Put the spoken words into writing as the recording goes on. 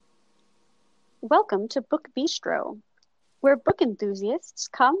Welcome to Book Bistro, where book enthusiasts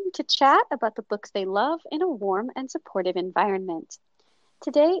come to chat about the books they love in a warm and supportive environment.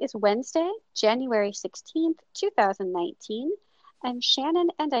 Today is Wednesday, January 16th, 2019. I'm Shannon,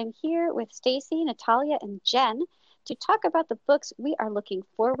 and I'm here with Stacy, Natalia, and Jen to talk about the books we are looking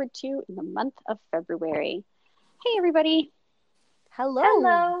forward to in the month of February. Hey, everybody. Hello.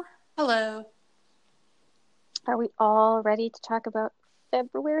 Hello. Hello. Are we all ready to talk about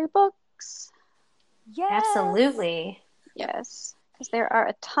February books? Yes. Absolutely. Yes, because there are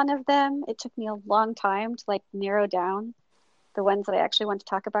a ton of them. It took me a long time to narrow down the ones that I actually want to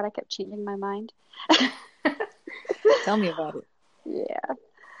talk about. I kept changing my mind. Tell me about it. Yeah.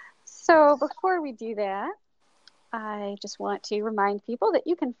 So before we do that, I just want to remind people that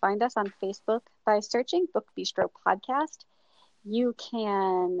you can find us on Facebook by searching Book Bistro Podcast. You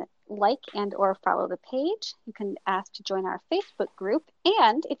can like and or follow the page. You can ask to join our Facebook group.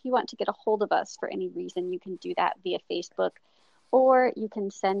 And if you want to get a hold of us for any reason, you can do that via Facebook, or you can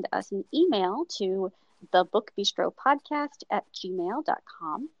send us an email to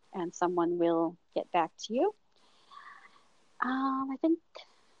thebookbistropodcast@gmail.com, and someone will get back to you. I think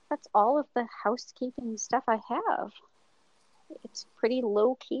that's all of the housekeeping stuff I have. It's pretty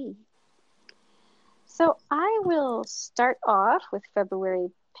low key. So I will start off with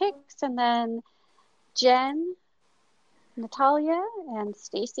February picks, and then Jen, Natalia, and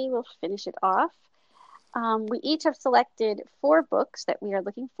Stacy will finish it off. We each have selected 4 books that we are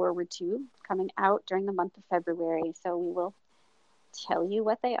looking forward to coming out during the month of February, so we will tell you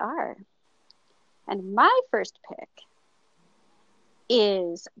what they are. And my first pick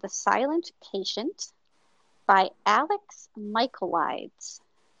is The Silent Patient by Alex Michaelides.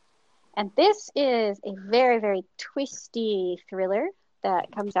 And this is a very, very twisty thriller that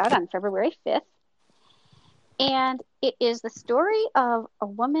comes out on February 5th. And it is the story of a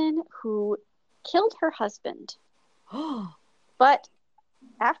woman who killed her husband. But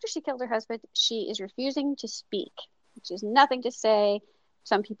after she killed her husband, she is refusing to speak, which is nothing to say.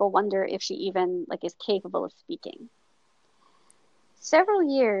 Some people wonder if she even is capable of speaking. Several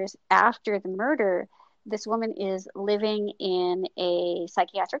years after the murder, this woman is living in a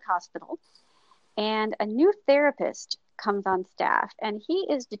psychiatric hospital, and a new therapist comes on staff, and he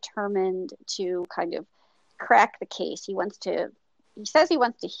is determined to kind of crack the case. He says he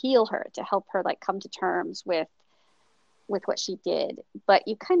wants to heal her, to help her come to terms with what she did, but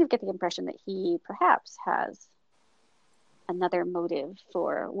you kind of get the impression that he perhaps has another motive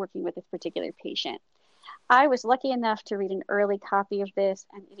for working with this particular patient. I was lucky enough to read an early copy of this,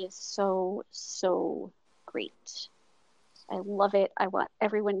 and it is so, so great. I love it. I want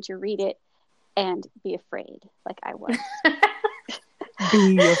everyone to read it and be afraid, like I was.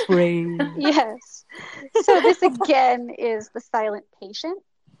 Be afraid. Yes. So this again is The Silent Patient,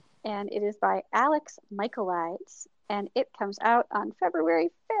 and it is by Alex Michaelides, and it comes out on February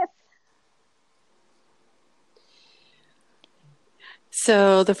 5th.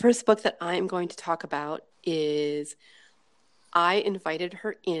 So the first book that I'm going to talk about is I Invited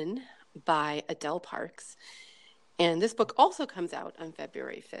Her In by Adele Parks. And this book also comes out on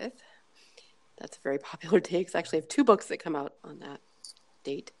February 5th. That's a very popular date, because I actually have 2 books that come out on that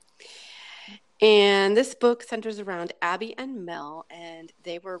date. And this book centers around Abby and Mel, and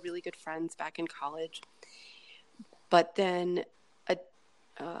they were really good friends back in college. But then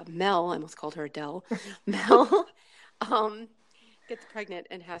Mel, I almost called her Adele, Mel gets pregnant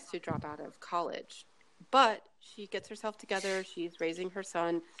and has to drop out of college. But she gets herself together. She's raising her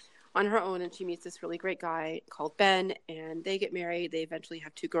son on her own, and she meets this really great guy called Ben, and they get married. They eventually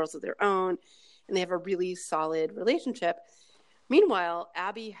have 2 girls of their own, and they have a really solid relationship. Meanwhile,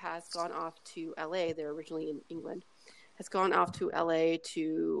 Abby has gone off to LA. They're originally in England. Has gone off to LA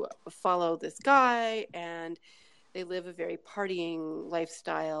to follow this guy, and they live a very partying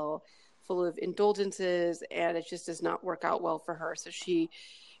lifestyle full of indulgences, and it just does not work out well for her. So she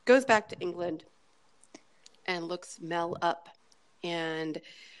goes back to England and looks Mel up and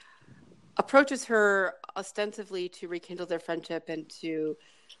approaches her ostensibly to rekindle their friendship and to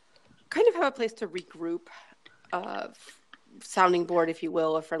kind of have a place to regroup, sounding board, if you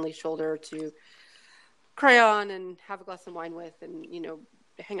will, a friendly shoulder to cry on and have a glass of wine with, and,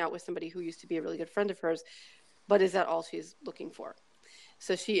 hang out with somebody who used to be a really good friend of hers. But is that all she's looking for?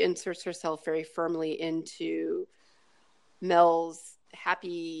 So she inserts herself very firmly into Mel's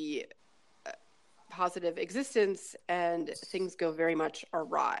happy, positive existence, and things go very much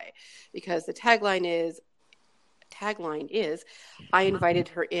awry, because the tagline is, I invited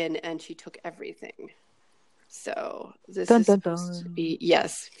her in and she took everything. So this Dun, is dun, supposed to dun. be,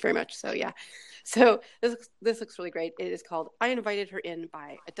 yes, very much so, yeah. So this looks really great. It is called I Invited Her In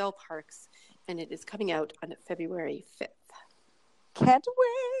by Adele Parks, and it is coming out on February 5th. Can't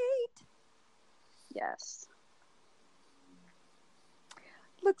wait. Yes.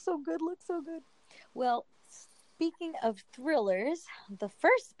 Looks so good. Well, speaking of thrillers, the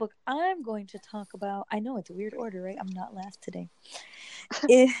first book I'm going to talk about, I know it's a weird order, right? I'm not last today.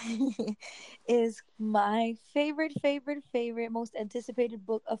 Is my favorite, most anticipated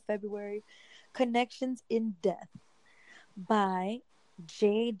book of February, Connections in Death by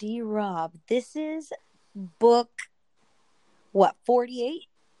J.D. Robb. This is book, 48?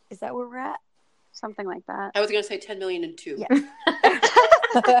 Is that where we're at? Something like that. I was going to say 10,000,002. Yes.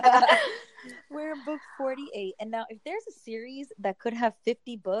 We're in book 48. And now, if there's a series that could have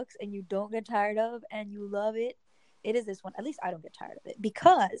 50 books and you don't get tired of and you love it, it is this one. At least I don't get tired of it.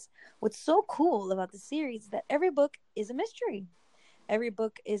 Because what's so cool about the series is that every book is a mystery. Every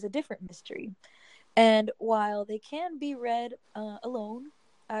book is a different mystery. And while they can be read alone,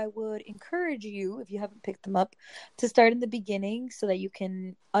 I would encourage you, if you haven't picked them up, to start in the beginning so that you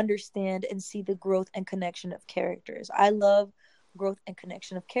can understand and see the growth and connection of characters. I love growth and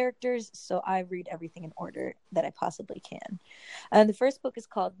connection of characters, so I read everything in order that I possibly can. And the first book is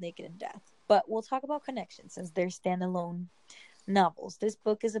called Naked in Death, but we'll talk about connections since they're standalone novels. This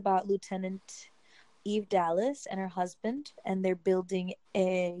book is about Lieutenant Eve Dallas and her husband, and they're building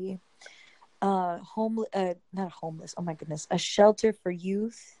a a shelter for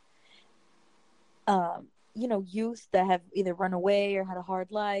youth. Youth that have either run away or had a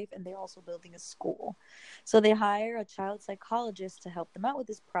hard life, and they're also building a school. So they hire a child psychologist to help them out with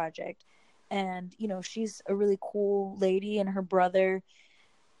this project. And, she's a really cool lady, and her brother,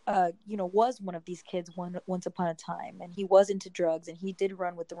 was one of these kids once upon a time, and he was into drugs, and he did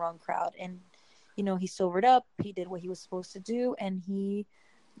run with the wrong crowd. And, he sobered up, he did what he was supposed to do, and he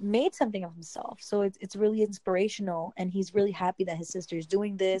made something of himself. So it's really inspirational, and he's really happy that his sister is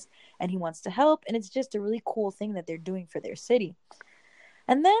doing this and he wants to help, and it's just a really cool thing that they're doing for their city.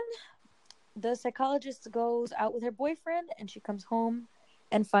 And then the psychologist goes out with her boyfriend, and she comes home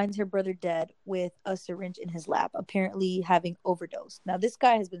and finds her brother dead with a syringe in his lap, apparently having overdosed. Now, this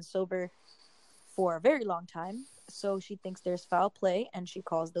guy has been sober for a very long time, so she thinks there's foul play, and she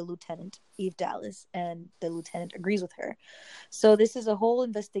calls the lieutenant, Eve Dallas, and the lieutenant agrees with her. So this is a whole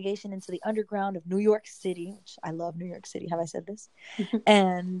investigation into the underground of New York City, which I love New York City. Have I said this?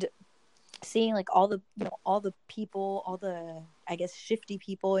 And seeing like all the people, all the, I guess, shifty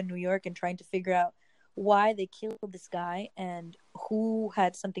people in New York, and trying to figure out why they killed this guy and who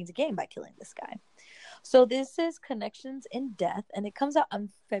had something to gain by killing this guy. So this is Connections in Death, and it comes out on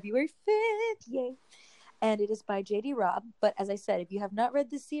February 5th. Yay. And it is by J.D. Robb. But as I said, if you have not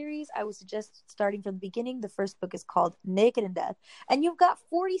read this series, I would suggest starting from the beginning. The first book is called Naked in Death. And you've got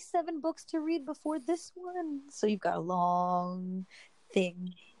 47 books to read before this one. So you've got a long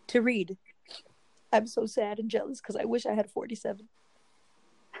thing to read. I'm so sad and jealous because I wish I had 47.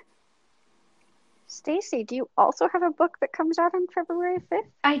 Stacy, do you also have a book that comes out on February 5th?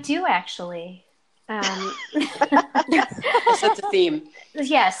 I do, actually. That's a theme.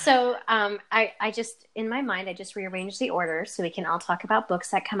 Yeah, so I just, in my mind, I just rearranged the order so we can all talk about books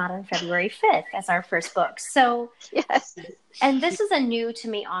that come out on February 5th as our first book. So, yes. And this is a new to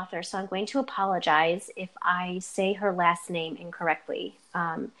me author, so I'm going to apologize if I say her last name incorrectly.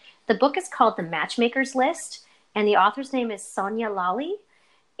 The book is called The Matchmaker's List, and the author's name is Sonia Lally.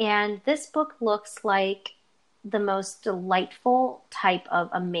 And this book looks like the most delightful type of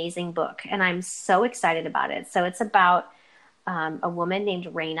amazing book, and I'm so excited about it. So it's about a woman named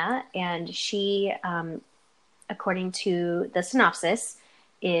Raina, and she, according to the synopsis,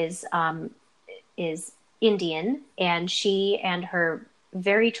 is Indian, and she and her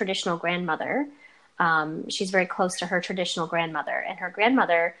very traditional grandmother, she's very close to her traditional grandmother, and her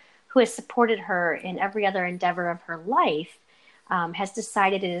grandmother, who has supported her in every other endeavor of her life, has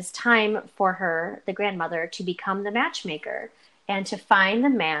decided it is time for her, the grandmother, to become the matchmaker and to find the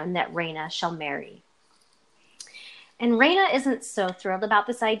man that Raina shall marry. And Raina isn't so thrilled about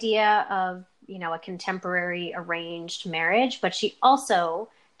this idea of, a contemporary arranged marriage, but she also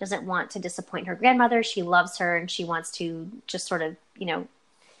doesn't want to disappoint her grandmother. She loves her, and she wants to just sort of,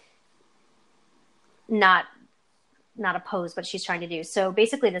 not oppose what she's trying to do. So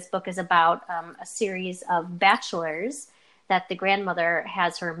basically this book is about a series of bachelors that the grandmother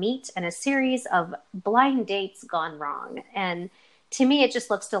has her meet, and a series of blind dates gone wrong. And to me, it just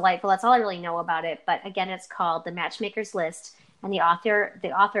looks delightful. That's all I really know about it. But again, it's called The Matchmaker's List, and the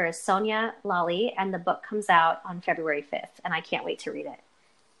author is Sonia Lally, and the book comes out on February 5th, and I can't wait to read it.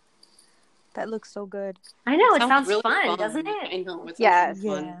 That looks so good. I know, it sounds really fun, doesn't it? I know, it sounds Yes.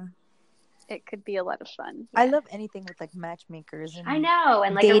 fun. Yeah. it could be a lot of fun. I love anything with like matchmakers and I know,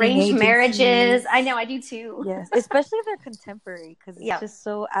 and like dating arranged agencies. marriages. I know, I do too. Yes, especially if they're contemporary, because it's Yep. just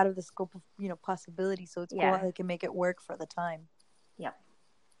so out of the scope of possibility. So it's cool Yeah. how they can make it work for the time. Yep.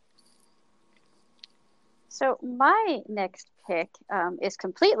 So my next pick is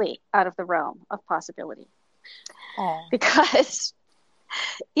completely out of the realm of possibility Oh, because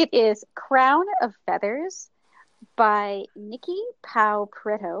it is Crown of Feathers by Nikki Pau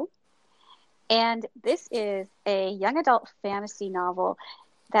Preto. And this is a young adult fantasy novel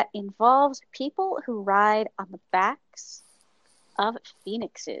that involves people who ride on the backs of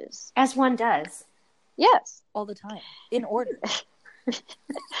phoenixes. As one does. Yes. all the time in order.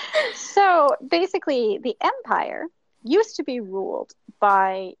 So basically, the empire used to be ruled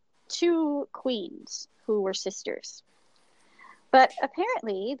by two queens who were sisters. But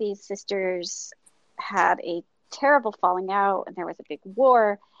apparently, these sisters had a terrible falling out, and there was a big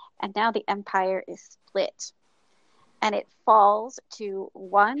war, and now the empire is split. And it falls to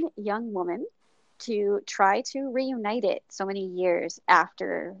one young woman to try to reunite it so many years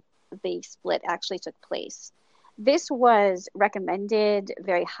after the split actually took place. This was recommended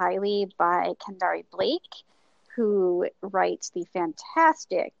very highly by Kendari Blake, who writes the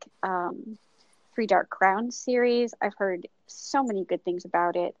fantastic Three Dark Crowns series. I've heard so many good things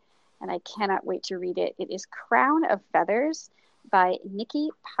about it, and I cannot wait to read it. It is Crown of Feathers by Nikki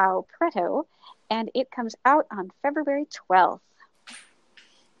Pau Preto, and it comes out on February 12th.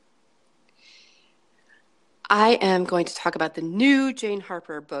 I am going to talk about the new Jane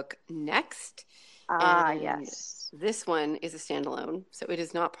Harper book next. And Yes. this one is a standalone, so it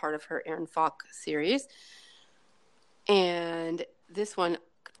is not part of her Aaron Falk series. And this one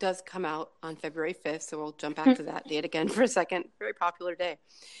does come out on February 5th, so we'll jump back to that date again for a second. Very popular day.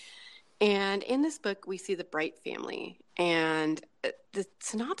 And in this book, we see the Bright family. And the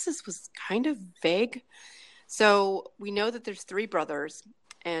synopsis was kind of vague. So we know that there's three brothers,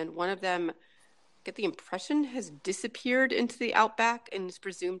 and one of them, I get the impression, has disappeared into the outback and is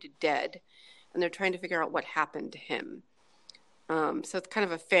presumed dead. And they're trying to figure out what happened to him. So it's kind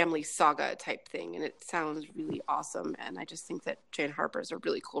of a family saga type thing, and it sounds really awesome. And I just think that Jane Harper is a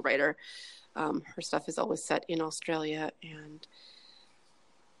really cool writer. Her stuff is always set in Australia. And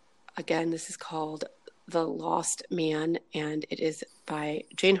again, this is called The Lost Man, and it is by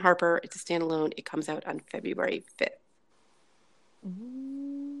Jane Harper. It's a standalone. It comes out on February 5th.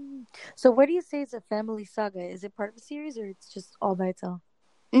 So where do you say it's a family saga? Is it part of a series or it's just all by itself?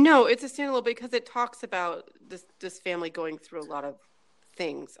 No, it's a standalone because it talks about this family going through a lot of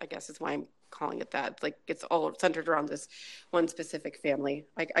things, I guess is why I'm calling it that. Like, it's all centered around this one specific family.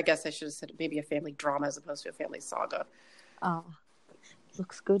 I guess I should have said maybe a family drama as opposed to a family saga. Oh,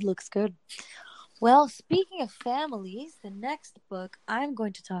 looks good. Well, speaking of families, the next book I'm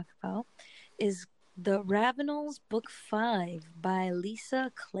going to talk about is The Ravenels Book 5 by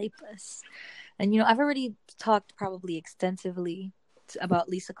Lisa Kleypas. And, I've already talked probably extensively about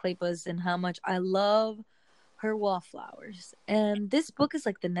Lisa Kleypas and how much I love her wallflowers. And this book is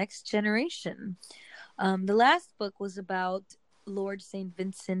like the next generation. The last book was about Lord St.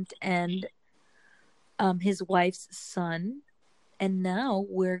 Vincent and his wife's son. And now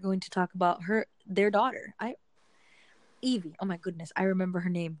we're going to talk about their daughter. Evie. Oh my goodness. I remember her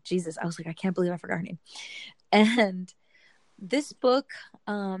name. Jesus. I was like, I can't believe I forgot her name. And this book,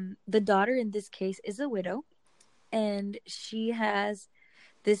 the daughter in this case is a widow. And she has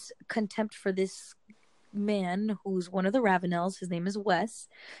this contempt for this man who's one of the Ravenels. His name is Wes,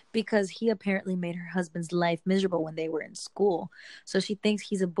 because he apparently made her husband's life miserable when they were in school. So she thinks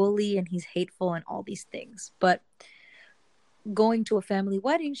he's a bully and he's hateful and all these things. But going to a family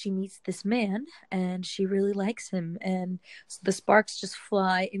wedding, she meets this man and she really likes him. And the sparks just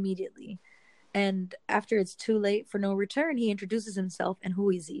fly immediately. And after it's too late for no return, he introduces himself. And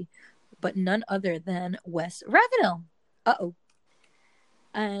who is he? But none other than Wes Ravenel. Uh-oh.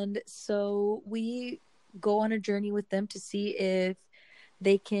 And so we go on a journey with them to see if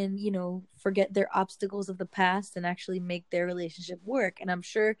they can, forget their obstacles of the past and actually make their relationship work. And I'm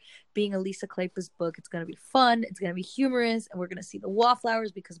sure, being a Lisa Kleypas book, it's going to be fun, it's going to be humorous, and we're going to see the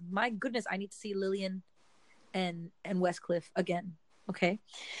wallflowers because, my goodness, I need to see Lillian and Westcliff again. Okay,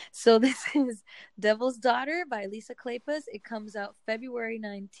 so this is Devil's Daughter by Lisa Kleypas. It comes out February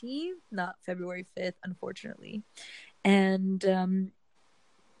 19th, not February 5th, unfortunately. And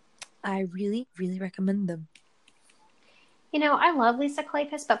I really, really recommend them. I love Lisa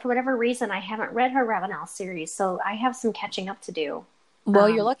Kleypas, but for whatever reason, I haven't read her Ravenel series, so I have some catching up to do. Well,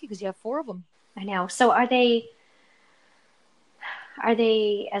 you're lucky because you have 4 of them. I know. So are they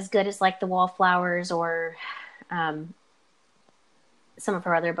as good as like the Wallflowers or some of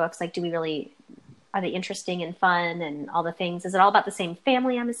her other books? Like, are they interesting and fun and all the things? Is it all about the same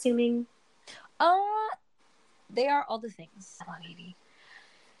family, I'm assuming? They are all the things. I love Evie.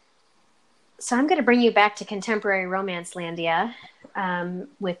 So I'm going to bring you back to contemporary romance landia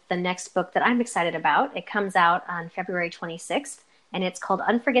with the next book that I'm excited about. It comes out on February 26th, and it's called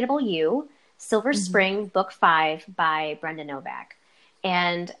Unforgettable You, Silver Spring, Book 5 by Brenda Novak.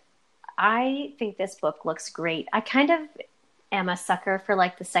 And I think this book looks great. I kind of am a sucker for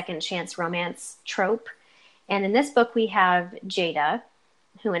like the second chance romance trope. And in this book, we have Jada,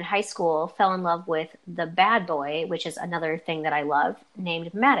 who in high school fell in love with the bad boy, which is another thing that I love,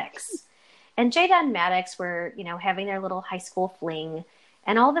 named Maddox. And Jada and Maddox were, having their little high school fling.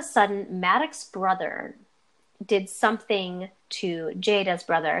 And all of a sudden, Maddox's brother did something to Jada's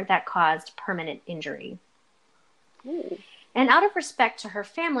brother that caused permanent injury. Ooh. And out of respect to her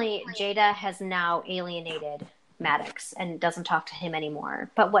family, Jada has now alienated Maddox and doesn't talk to him anymore.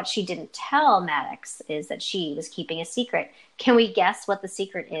 But what she didn't tell Maddox is that she was keeping a secret. Can we guess what the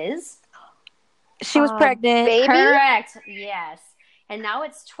secret is? She was pregnant. Baby? Correct. Yes. And now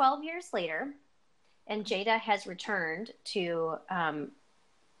it's 12 years later, and Jada has returned to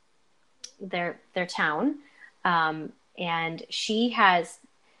their town, and she has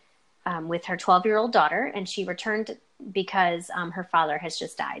with her 12-year-old daughter, and she returned because her father has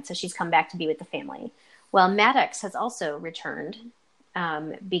just died, so she's come back to be with the family. Well, Maddox has also returned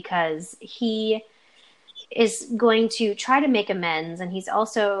because he is going to try to make amends, and he's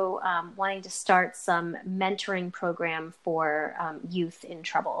also wanting to start some mentoring program for youth in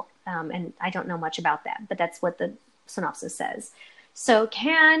trouble. And I don't know much about that, but that's what the synopsis says. So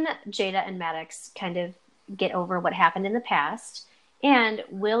can Jada and Maddox kind of get over what happened in the past? And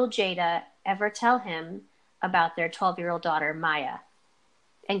will Jada ever tell him about their 12-year-old daughter, Maya?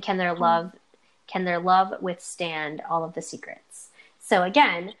 And can their love withstand all of the secrets? So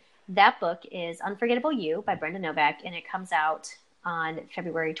again, that book is Unforgettable You by Brenda Novak, and it comes out on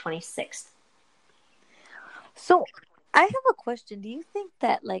February 26th. So I have a question. Do you think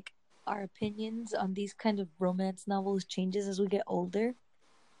that like our opinions on these kind of romance novels changes as we get older?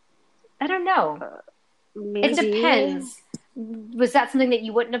 I don't know. Maybe. It depends. Was that something that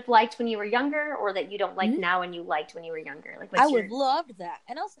you wouldn't have liked when you were younger, or that you don't like now and you liked when you were younger? Like, I would love that,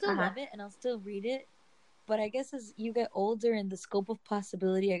 and I'll still Uh-huh. love it, and I'll still read it. But I guess as you get older and the scope of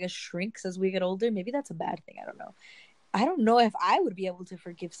possibility, I guess, shrinks as we get older. Maybe that's a bad thing. I don't know. I don't know if I would be able to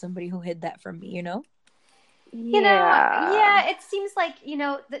forgive somebody who hid that from me, You know, yeah, Yeah. it seems like,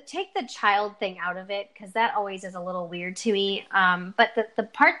 take the child thing out of it, because that always is a little weird to me. But the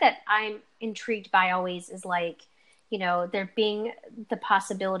part that I'm intrigued by always is like, there being the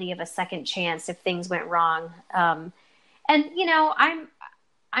possibility of a second chance if things went wrong. And,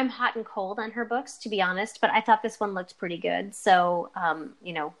 I'm hot and cold on her books, to be honest, but I thought this one looked pretty good. So, I'll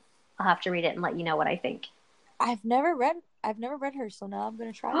have to read it and let you know what I think. I've never read her, so now I'm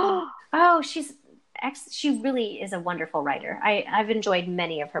gonna try it. Oh, she really is a wonderful writer. I've enjoyed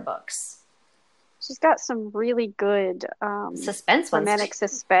many of her books. She's got some really good Suspense ones. romantic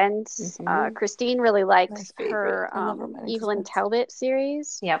suspense. Mhm. Christine really likes My favorite. her I love romantic Evelyn suspense. Talbot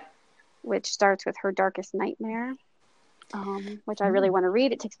series, Yep. which starts with Her Darkest Nightmare, which I really want to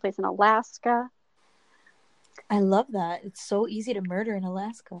read. It takes place in Alaska. I love that. It's so easy to murder in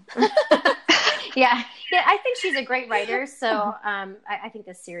Alaska. Yeah, I think she's a great writer. So I think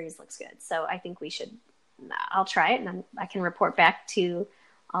this series looks good. So I think I'll try it, and then I can report back to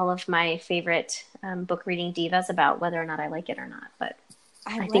all of my favorite book reading divas about whether or not I like it or not. But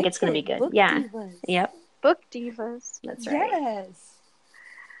I think it's going to be good. Book Yeah. divas. Yep. Book Divas. That's right. Yes.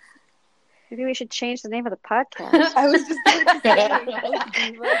 Maybe we should change the name of the podcast. I was just going to say Book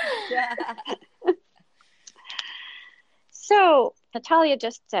Divas. Yeah. So, Natalia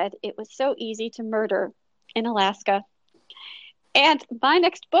just said it was so easy to murder in Alaska. And my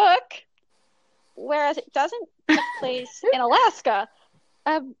next book, whereas it doesn't take place in Alaska,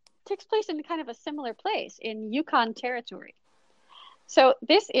 takes place in kind of a similar place in Yukon Territory. So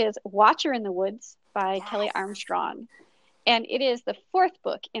this is Watcher in the Woods by Kelly Armstrong. And it is the fourth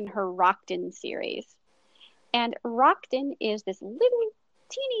book in her Rockton series. And Rockton is this little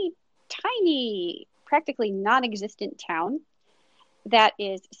teeny tiny, practically non-existent town that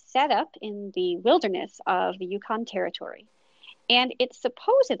is set up in the wilderness of the Yukon Territory. And it's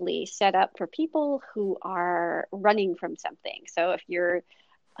supposedly set up for people who are running from something. So if you're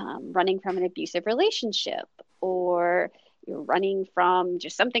running from an abusive relationship, or you're running from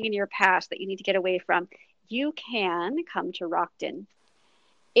just something in your past that you need to get away from, you can come to Rockton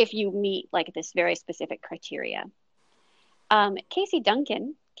if you meet like this very specific criteria. Casey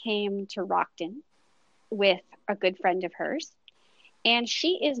Duncan came to Rockton with a good friend of hers, And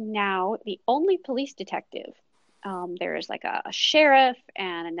she is now the only police detective. There's like a sheriff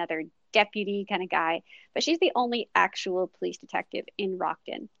and another deputy kind of guy, but she's the only actual police detective in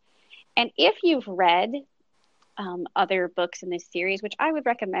Rockton. And if you've read other books in this series, which I would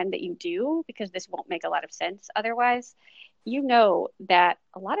recommend that you do because this won't make a lot of sense otherwise, you know that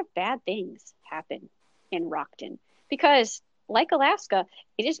a lot of bad things happen in Rockton because, like Alaska,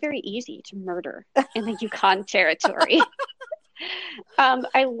 it is very easy to murder in the Yukon Territory.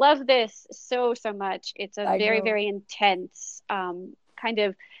 I love this so much. It's a very intense kind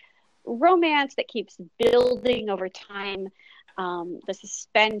of romance that keeps building over time. The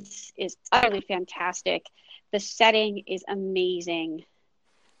suspense is utterly fantastic. The setting is amazing.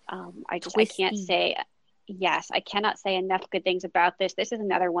 I can't say, yes, I cannot say enough good things about this. This is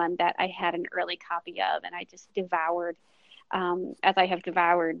another one that I had an early copy of and I just devoured. As I have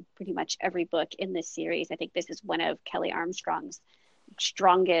devoured pretty much every book in this series. I think this is one of Kelly Armstrong's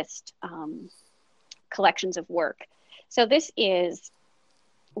strongest collections of work. So this is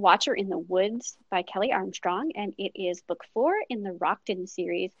Watcher in the Woods by Kelly Armstrong, and it is book 4 in the Rockton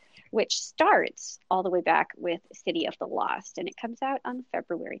series, which starts all the way back with City of the Lost, and it comes out on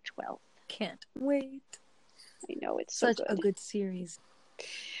February 12th. Can't wait. I know, it's such so a good series.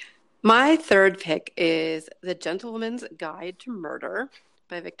 My third pick is The Gentlewoman's Guide to Murder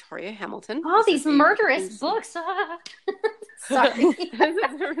by Victoria Hamilton. Oh, these murderous books. Sorry.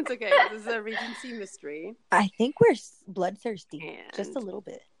 It's okay. This is a Regency mystery. I think we're bloodthirsty. Just a little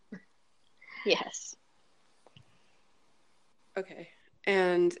bit. Yes. Okay.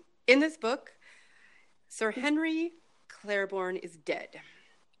 And in this book, Sir Henry Claiborne is dead.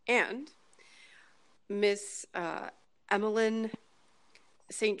 And Miss Emmeline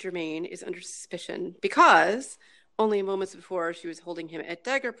Saint Germain is under suspicion because only moments before she was holding him at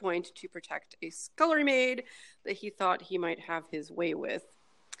dagger point to protect a scullery maid that he thought he might have his way with.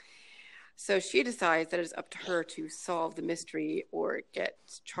 So she decides that it's up to her to solve the mystery or get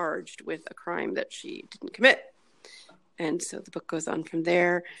charged with a crime that she didn't commit. And so the book goes on from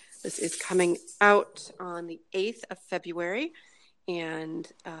there. This is coming out on the 8th of February. And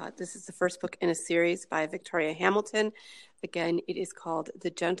this is the first book in a series by Victoria Hamilton. Again, it is called The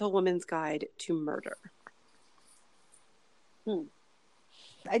Gentlewoman's Guide to Murder.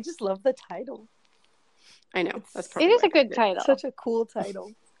 I just love the title. I know. That's probably it is a good title. Such a cool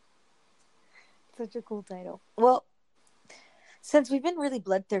title. Such a cool title. Well, since we've been really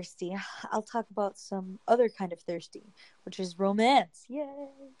bloodthirsty, I'll talk about some other kind of thirsty, which is romance. Yay!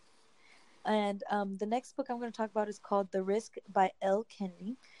 And the next book I'm going to talk about is called The Risk by Elle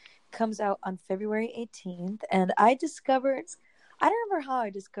Kennedy. Comes out on February 18th. And I don't remember how I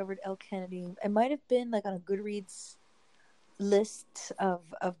discovered Elle Kennedy. It might have been like on a Goodreads list of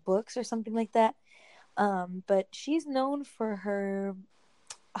books or something like that. But she's known for her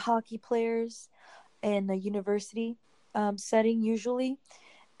hockey players in a university setting usually.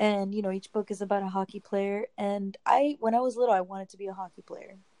 And, you know, each book is about a hockey player. And when I was little, I wanted to be a hockey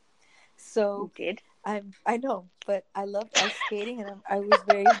player. So you did. I know, but I loved ice skating, and I was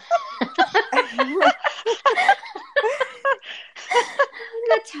very.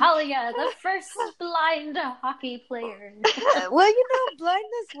 Natalia, the first blind hockey player. Well, you know,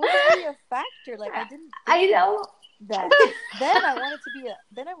 blindness wasn't really a factor. Like I didn't. I know that. Then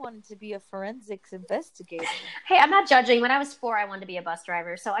I wanted to be a forensics investigator. Hey, I'm not judging. When I was 4, I wanted to be a bus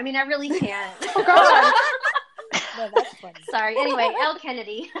driver. So I mean, I really can't. Oh God. No, that's funny. Sorry. Anyway, Elle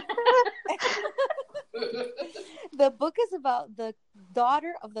Kennedy. The book is about the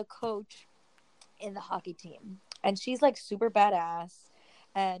daughter of the coach in the hockey team. And she's like super badass.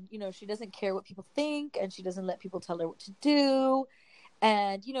 And, you know, she doesn't care what people think. And she doesn't let people tell her what to do.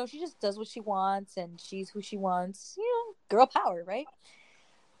 And, you know, she just does what she wants. And she's who she wants. You know, girl power, right?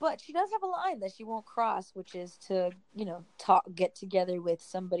 But she does have a line that she won't cross, which is to, you know, get together with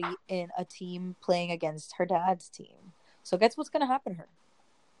somebody in a team playing against her dad's team. So guess what's going to happen to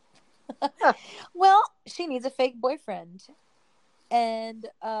her? Well, she needs a fake boyfriend. And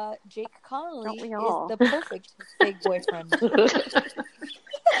Jake Connolly is the perfect fake boyfriend.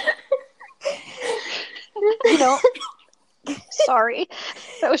 You know. Sorry.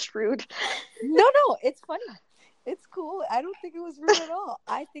 That was rude. No, it's funny. It's cool. I don't think it was rude at all.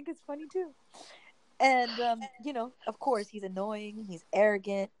 I think it's funny too. And, you know, of course, he's annoying. He's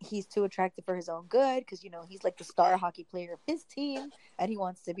arrogant. He's too attractive for his own good because, you know, he's like the star hockey player of his team and he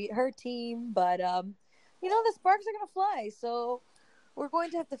wants to beat her team. But, you know, the sparks are going to fly. So we're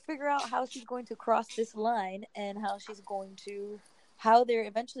going to have to figure out how she's going to cross this line and how they're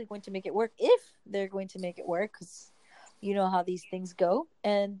eventually going to make it work, if they're going to make it work, because you know how these things go.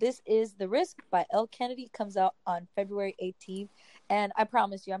 And this is The Risk by Elle Kennedy. Comes out on February 18th. And I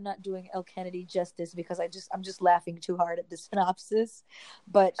promise you, I'm not doing Elle Kennedy justice because I'm just laughing too hard at the synopsis.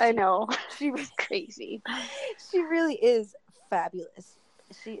 But I know. she It's crazy. she really is fabulous.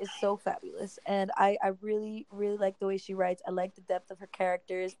 She is so fabulous, and I really really like the way she writes. I like the depth of her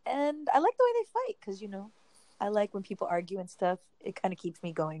characters, and I like the way they fight because I like when people argue and stuff. It kind of keeps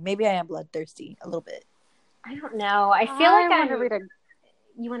me going. Maybe I am bloodthirsty a little bit. I don't know. I feel like want to read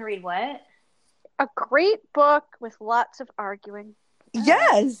You want to read what? a great book with lots of arguing.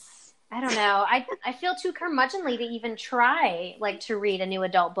 Yes. I don't know. I feel too curmudgeonly to even try to read a new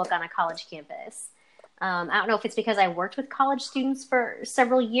adult book on a college campus. I don't know if it's because I worked with college students for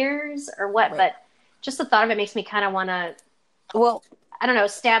several years or what, Right. but just the thought of it makes me kind of want to, Well, I don't know,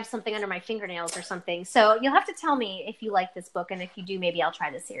 stab something under my fingernails or something. So you'll have to tell me if you like this book, and if you do, maybe I'll try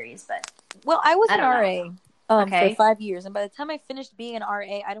the series. But I was I an don't RA Okay. for 5 years, and by the time I finished being an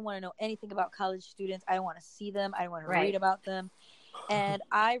RA, I didn't want to know anything about college students. I didn't want to see them. I didn't want to Right. read about them. And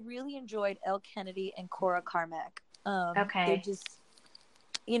I really enjoyed Elle Kennedy and Cora Carmack. Okay. They're just,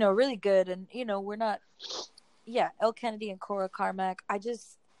 really good. And, we're not, Elle Kennedy and Cora Carmack. I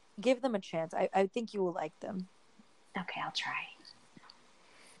just give them a chance. I think you will like them. Okay, I'll try.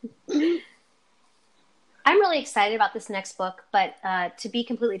 I'm really excited about this next book, but to be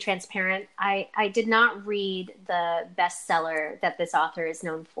completely transparent, I did not read the bestseller that this author is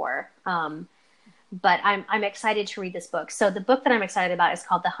known for. But I'm excited to read this book. So the book that I'm excited about is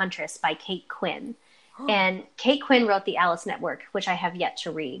called The Huntress by Kate Quinn. And Kate Quinn wrote The Alice Network, which I have yet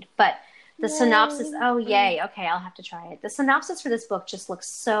to read. But the synopsis, yay. Okay, I'll have to try it. The synopsis for this book just looks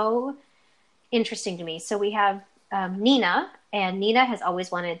so interesting to me. So we have Nina, and Nina has always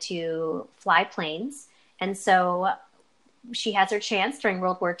wanted to fly planes. And so she has her chance during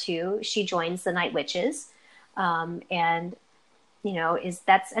World War II. She joins the Night Witches. And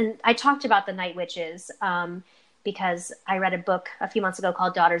I talked about the Night Witches because I read a book a few months ago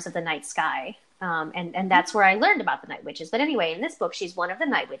called Daughters of the Night Sky. And that's where I learned about the Night Witches. But anyway, in this book, she's one of the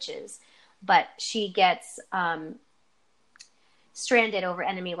Night Witches, but she gets stranded over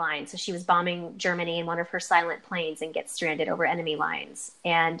enemy lines. So she was bombing Germany in one of her silent planes and gets stranded over enemy lines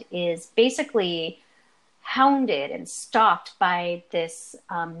and is basically hounded and stalked by this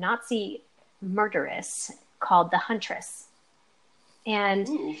Nazi murderess called the Huntress.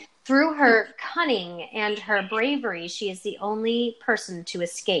 And through her cunning and her bravery, she is the only person to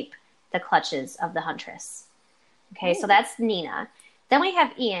escape the clutches of the Huntress. Okay, so that's Nina. Then we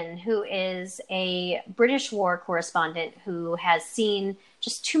have Ian, who is a British war correspondent who has seen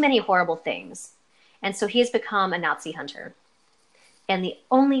just too many horrible things. And so he has become a Nazi hunter. And the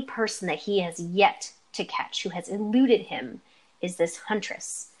only person that he has yet to catch, who has eluded him, is this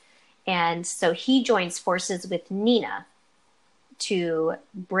Huntress. And so he joins forces with Nina to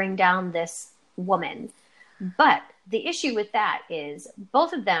bring down this woman. But the issue with that is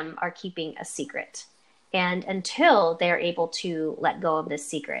both of them are keeping a secret. And until they're able to let go of this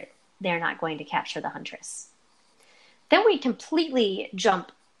secret, they're not going to capture the Huntress. Then we completely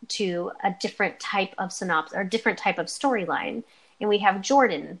jump to a different type of synopsis or different type of storyline. And we have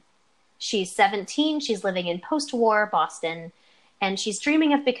Jordan. She's 17. She's living in post-war Boston, and she's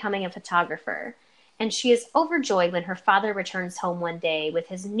dreaming of becoming a photographer. And she is overjoyed when her father returns home one day with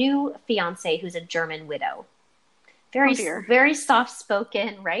his new fiance, who's a German widow. Very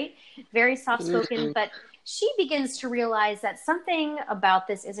soft-spoken, right? Very soft-spoken, but she begins to realize that something about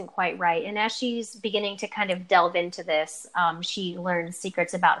this isn't quite right. And as she's beginning to kind of delve into this, she learns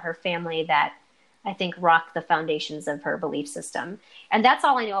secrets about her family that I think rock the foundations of her belief system. And that's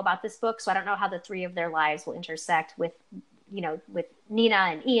all I know about this book. So I don't know how the three of their lives will intersect with Nina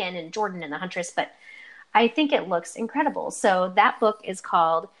and Ian and Jordan and the Huntress, but I think it looks incredible. So that book is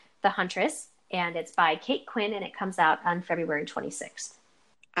called The Huntress, and it's by Kate Quinn, and it comes out on February 26th.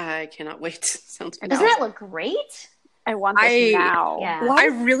 I cannot wait. Sounds fantastic. Doesn't that look great? I want this now. Yeah. I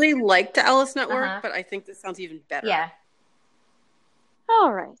really liked the Alice Network, Uh-huh. but I think this sounds even better. Yeah.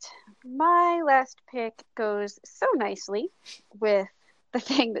 All right. My last pick goes so nicely with the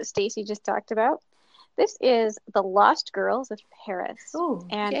thing that Stacy just talked about. This is The Lost Girls of Paris. Ooh,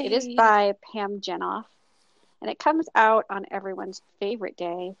 and yay. it is by Pam Jenoff. And it comes out on everyone's favorite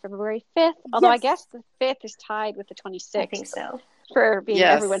day, February 5th. Although I guess the 5th is tied with the 26th. I think so. For being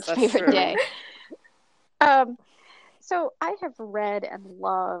Yes, everyone's that's favorite true. day. So I have read and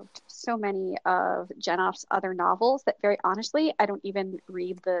loved so many of Jenoff's other novels that very honestly, I don't even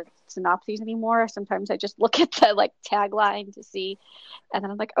read the synopses anymore. Sometimes I just look at the tagline to see, and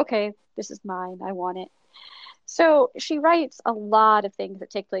then I'm like, okay, this is mine. I want it. So she writes a lot of things that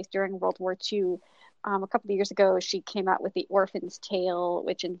take place during World War II. A couple of years ago, she came out with The Orphan's Tale,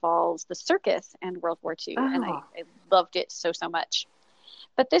 which involves the circus and World War II, and I loved it so, so much.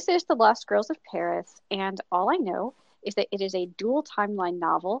 But this is The Lost Girls of Paris, and all I know is that it is a dual timeline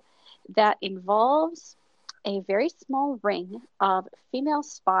novel that involves a very small ring of female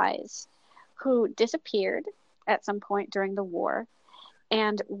spies who disappeared at some point during the war,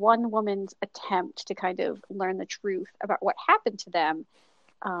 and one woman's attempt to kind of learn the truth about what happened to them,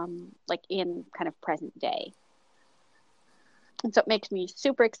 like in kind of present day. And so it makes me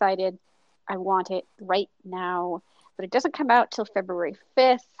super excited. I want it right now, but it doesn't come out till February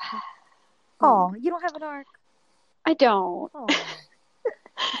 5th. Oh, you don't have an arc? I don't. Oh.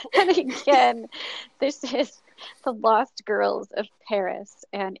 And again, this is The Lost Girls of Paris,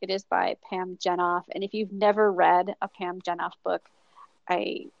 and it is by Pam Jenoff. And if you've never read a Pam Jenoff book,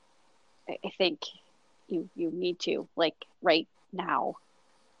 I think you need to, like, right now,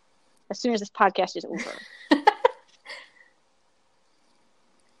 as soon as this podcast is over.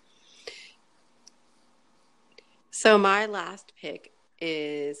 So my last pick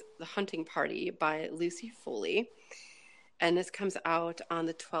is The Hunting Party by Lucy Foley, and this comes out on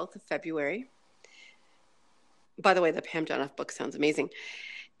the 12th of February. By the way, the Pam Jenoff book sounds amazing.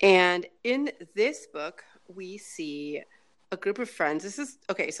 And in this book, we see a group of friends. This is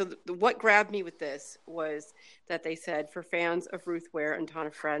okay. So what grabbed me with this was that they said for fans of Ruth Ware and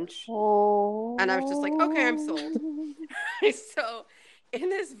Tana French, and I was just like, okay, I'm sold. So in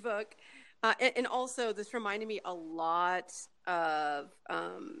this book, and also this reminded me a lot of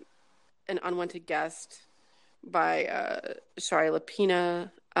An Unwanted Guest by Shari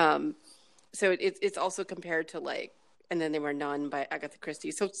Lapina. So it's also compared to like And Then They Were None by Agatha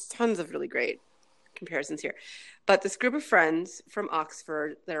Christie. So it's tons of really great comparisons here. But this group of friends from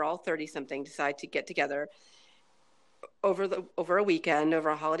Oxford, they're all 30-something, decide to get together over a weekend, over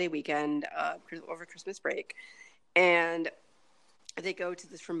a holiday weekend, over Christmas break. And they go to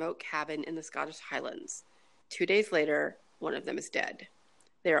this remote cabin in the Scottish Highlands. 2 days later, one of them is dead.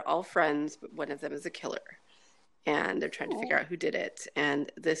 They're all friends, but one of them is a killer. And they're trying to figure out who did it.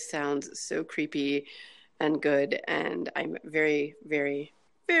 And this sounds so creepy and good. And I'm very, very,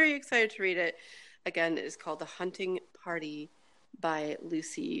 very excited to read it. Again, it is called The Hunting Party by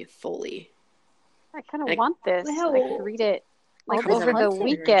Lucy Foley. I kind of want this. Wow. I could read it like Oh, over the hunting.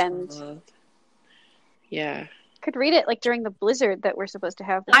 weekend. Yeah. Could read it like during the blizzard that we're supposed to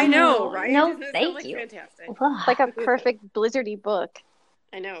have. I know, right? No, Doesn't it thank sound like you. fantastic? Like a perfect blizzardy book.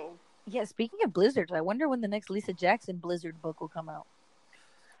 I know. Yeah, speaking of blizzards, I wonder when the next Lisa Jackson blizzard book will come out.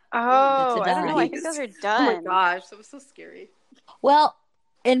 Oh, That's a I don't know. I dime. think those are Oh my done. gosh, that was so scary. Well,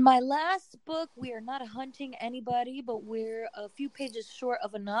 in my last book, we are not hunting anybody, but we're a few pages short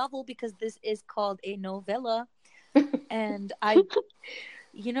of a novel because this is called a novella. And I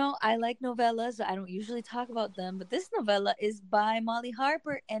like novellas. I don't usually talk about them, but this novella is by Molly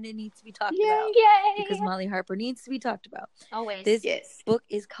Harper, and it needs to be talked about Yay! because Molly Harper needs to be talked about. Always. This Yes. book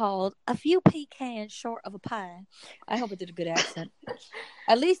is called A Few Pecans Short of a Pie. I hope I did a good accent.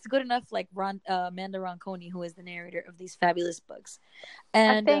 At least good enough like Amanda Ronconi, who is the narrator of these fabulous books.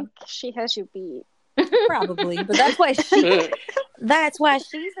 And I think she has you beat. probably, but that's why she's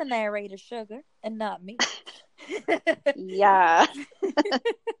the narrator, Sugar, and not me. Yeah.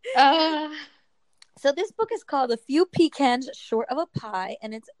 So this book is called A Few Pecans Short of a Pie,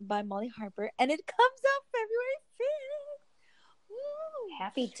 and it's by Molly Harper, and it comes out February 5th. Woo!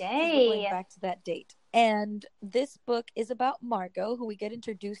 Happy We're going day. back to that date. And this book is about Margot, who we get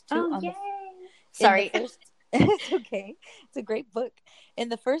introduced to Oh, on yay. the Sorry. It's okay. It's a great book. In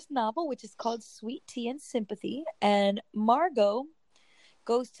the first novel, which is called Sweet Tea and Sympathy, and Margot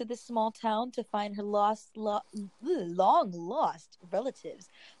goes to this small town to find her long lost relatives,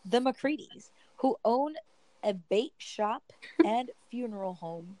 the Macreadys, who own a bait shop and funeral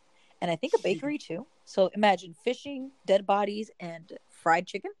home, and I think a bakery too. So imagine fishing, dead bodies, and fried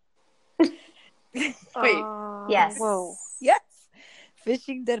chicken. Wait. Yes. Whoa. Yes,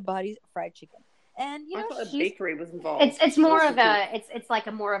 fishing, dead bodies, fried chicken, and I thought a bakery was involved. It's more of a it's like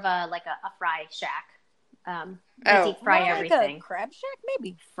a more of a fry shack. They deep fry More everything. like a crab shack,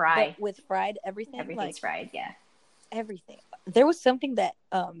 maybe Fry. but with fried everything. Everything's fried. Yeah. Everything. There was something that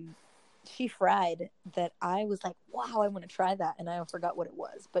she fried that I was like, wow, I want to try that, and I forgot what it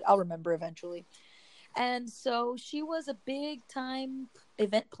was, but I'll remember eventually. And so she was a big time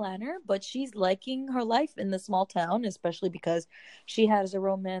event planner, but she's liking her life in the small town, especially because she has a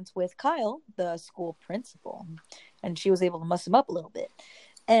romance with Kyle, the school principal, and she was able to muss him up a little bit.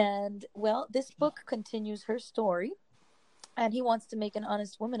 And well, this book continues her story, and he wants to make an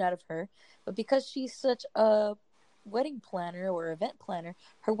honest woman out of her. But because she's such a wedding planner or event planner,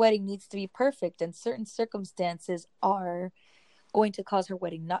 her wedding needs to be perfect, and certain circumstances are going to cause her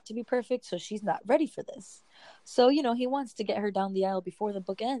wedding not to be perfect, so she's not ready for this. So, he wants to get her down the aisle before the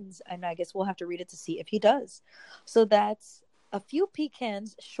book ends, and I guess we'll have to read it to see if he does. So that's A Few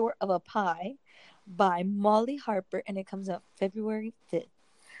Pecans Short of a Pie by Molly Harper, and it comes out February 5th.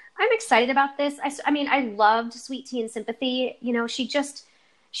 I'm excited about this. I mean, I loved Sweet Tea and Sympathy.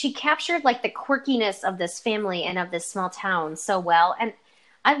 She captured like the quirkiness of this family and of this small town so well. And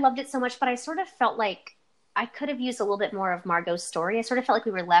I loved it so much, but I sort of felt like I could have used a little bit more of Margot's story. I sort of felt like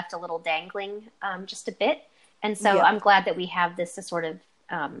we were left a little dangling just a bit. And so I'm glad that we have this to sort of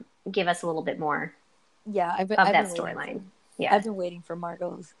give us a little bit more of that storyline. Yeah, I've been waiting for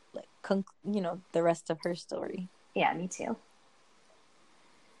Margot's, the rest of her story. Yeah, me too.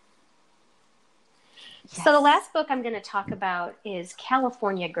 Yes. So the last book I'm going to talk about is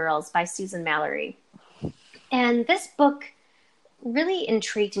California Girls by Susan Mallery. And this book really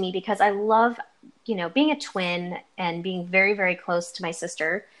intrigued me because I love, being a twin and being very, very close to my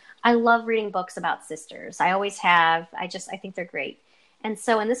sister. I love reading books about sisters. I always have. I think they're great. And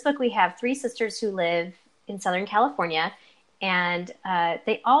so in this book, we have 3 sisters who live in Southern California, and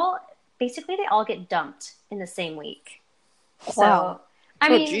they all get dumped in the same week. Wow. So, I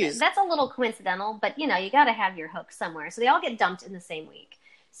mean, that's a little coincidental, but you got to have your hook somewhere. So they all get dumped in the same week.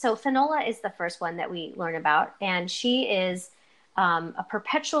 So Finola is the first one that we learn about, and she is a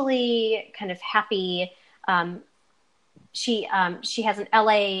perpetually kind of happy. She has an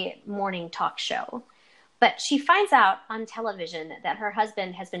LA morning talk show, but she finds out on television that her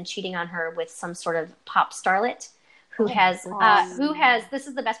husband has been cheating on her with some sort of pop starlet who has this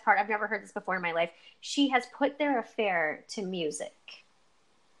is the best part. I've never heard this before in my life. She has put their affair to music.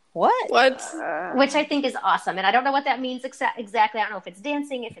 What? Which I think is awesome. And I don't know what that means exactly. I don't know if it's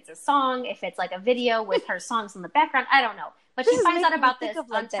dancing, if it's a song, if it's like a video with her songs in the background. I don't know. But she finds out about this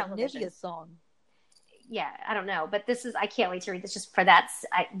on television. That song. Yeah, I don't know. But I can't wait to read this just for that.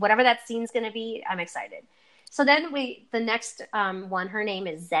 Whatever that scene's going to be, I'm excited. So then the next one, her name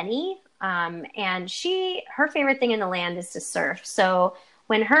is Zenny. And her favorite thing in the land is to surf. So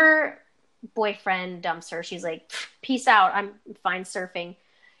when her boyfriend dumps her, she's like, peace out. I'm fine surfing.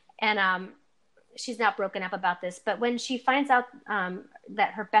 And she's not broken up about this. But when she finds out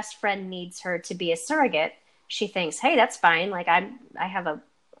that her best friend needs her to be a surrogate, she thinks, hey, that's fine. Like I have a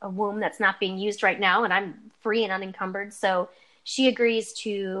womb that's not being used right now, and I'm free and unencumbered. So she agrees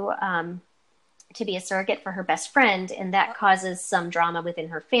to be a surrogate for her best friend, and that causes some drama within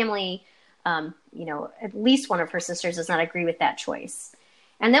her family. At least one of her sisters does not agree with that choice.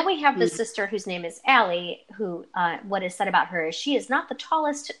 And then we have the sister whose name is Allie, who what is said about her is she is not the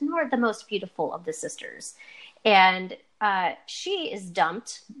tallest nor the most beautiful of the sisters. And she is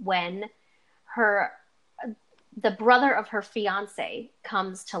dumped when the brother of her fiance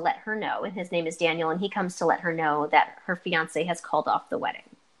comes to let her know, and his name is Daniel, and he comes to let her know that her fiance has called off the wedding.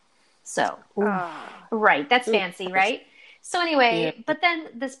 So, right, that's fancy, right? So anyway, but then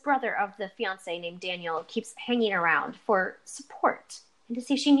this brother of the fiance named Daniel keeps hanging around for support and to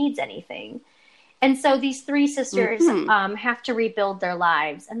see if she needs anything. And so these 3 sisters have to rebuild their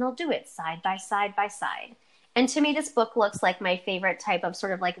lives, and they'll do it side by side by side. And to me, this book looks like my favorite type of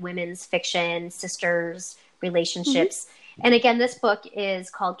sort of like women's fiction, sisters, relationships. Mm-hmm. And again, this book is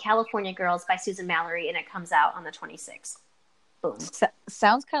called California Girls by Susan Mallery, and it comes out on the 26th. Boom.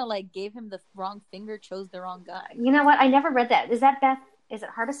 Sounds kind of like gave him the wrong finger, chose the wrong guy. You know what? I never read that. Is that Beth? Is it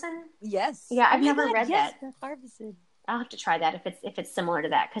Harbison? Yes. Yeah, I've never read that. Beth Harbison. I'll have to try that if it's similar to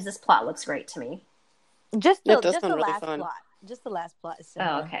that, because this plot looks great to me. Just the last plot. Just the last plot is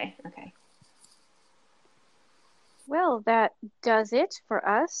similar. Oh, okay. Well, that does it for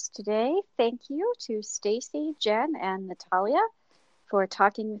us today. Thank you to Stacy, Jen, and Natalia for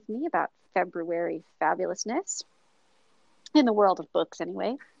talking with me about February fabulousness. In the world of books,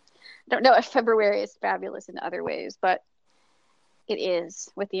 anyway. I don't know if February is fabulous in other ways, but it is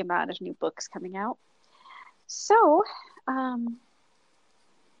with the amount of new books coming out. So, I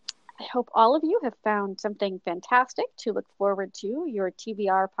hope all of you have found something fantastic to look forward to. Your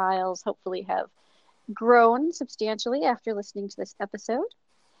TBR piles hopefully have grown substantially after listening to this episode.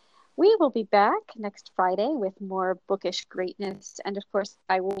 We will be back next Friday with more bookish greatness. And of course,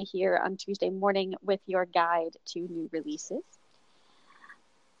 I will be here on Tuesday morning with your guide to new releases.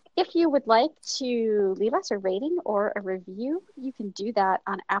 If you would like to leave us a rating or a review, you can do that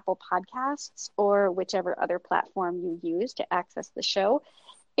on Apple Podcasts or whichever other platform you use to access the show.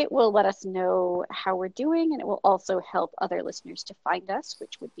 It will let us know how we're doing, and it will also help other listeners to find us,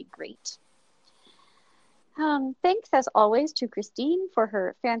 which would be great. Thanks, as always, to Christine for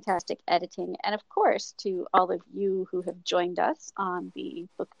her fantastic editing, and of course, to all of you who have joined us on the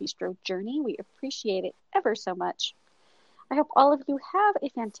Book Bistro journey. We appreciate it ever so much. I hope all of you have a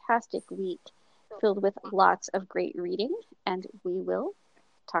fantastic week filled with lots of great reading, and we will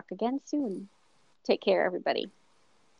talk again soon. Take care, everybody.